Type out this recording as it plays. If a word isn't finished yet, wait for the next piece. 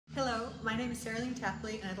my name is Saralene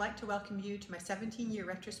Tapley, and I'd like to welcome you to my 17-year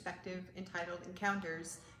retrospective entitled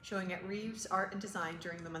Encounters, showing at Reeves Art Design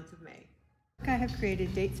during the month of May. The work I have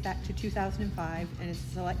created dates back to 2005 and is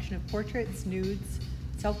a selection of portraits, nudes,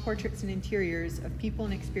 self-portraits, and interiors of people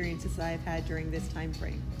and experiences I have had during this time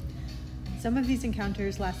frame. Some of these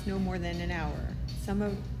encounters last no more than an hour.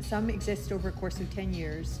 Some exist over a course of 10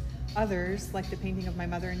 years. Others, like the painting of my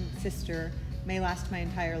mother and sister, may last my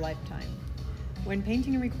entire lifetime. When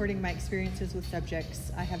painting and recording my experiences with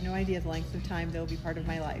subjects, I have no idea the length of time they will be part of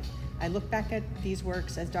my life. I look back at these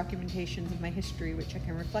works as documentations of my history which I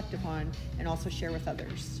can reflect upon and also share with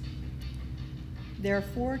others. There are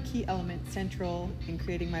 4 key elements central in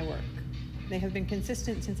creating my work. They have been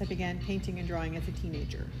consistent since I began painting and drawing as a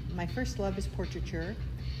teenager. My first love is portraiture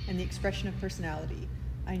and the expression of personality.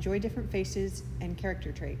 I enjoy different faces and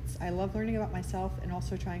character traits. I love learning about myself and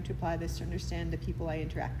also trying to apply this to understand the people I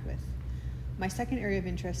interact with. My second area of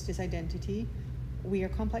interest is identity. We are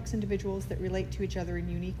complex individuals that relate to each other in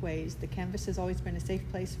unique ways. The canvas has always been a safe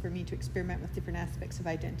place for me to experiment with different aspects of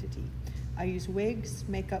identity. I use wigs,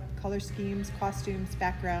 makeup, color schemes, costumes,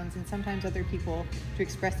 backgrounds, and sometimes other people to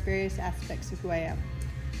express various aspects of who I am.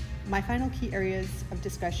 My final key areas of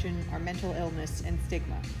discussion are mental illness and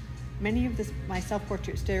stigma. Many of my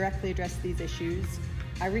self-portraits directly address these issues.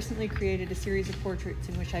 I recently created a series of portraits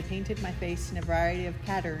in which I painted my face in a variety of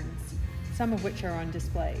patterns, some of which are on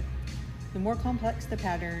display. The more complex the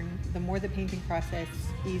pattern, the more the painting process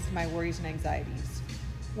eased my worries and anxieties.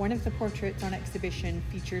 One of the portraits on exhibition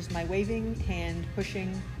features my waving hand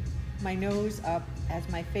pushing my nose up as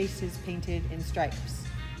my face is painted in stripes.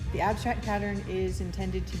 The abstract pattern is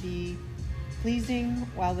intended to be pleasing,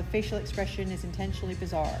 while the facial expression is intentionally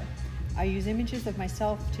bizarre. I use images of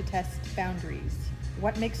myself to test boundaries.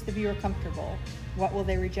 What makes the viewer comfortable? What will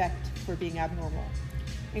they reject for being abnormal?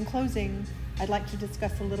 In closing, I'd like to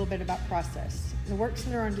discuss a little bit about process. The works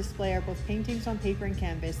that are on display are both paintings on paper and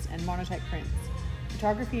canvas and monotype prints.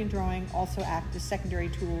 Photography and drawing also act as secondary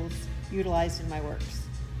tools utilized in my works.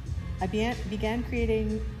 I began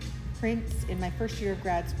creating prints in my first year of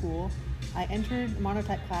grad school. I entered the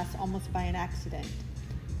monotype class almost by an accident,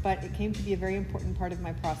 but it came to be a very important part of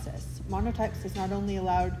my process. Monotypes has not only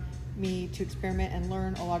allowed me to experiment and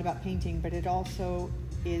learn a lot about painting, but it also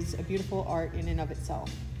is a beautiful art in and of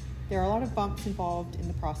itself. There are a lot of bumps involved in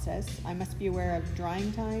the process. I must be aware of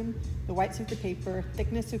drying time, the whites of the paper,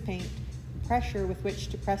 thickness of paint, pressure with which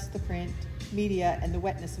to press the print, media, and the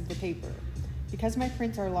wetness of the paper. Because my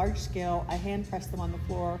prints are large scale, I hand press them on the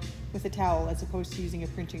floor with a towel as opposed to using a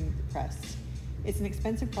printing press. It's an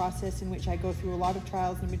expensive process in which I go through a lot of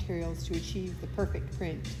trials and materials to achieve the perfect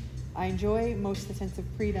print. I enjoy most the sense of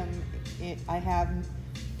freedom I have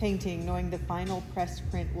painting, knowing the final pressed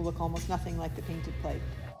print will look almost nothing like the painted plate.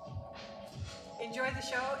 Enjoy the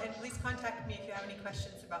show, and please contact me if you have any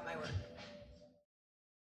questions about my work.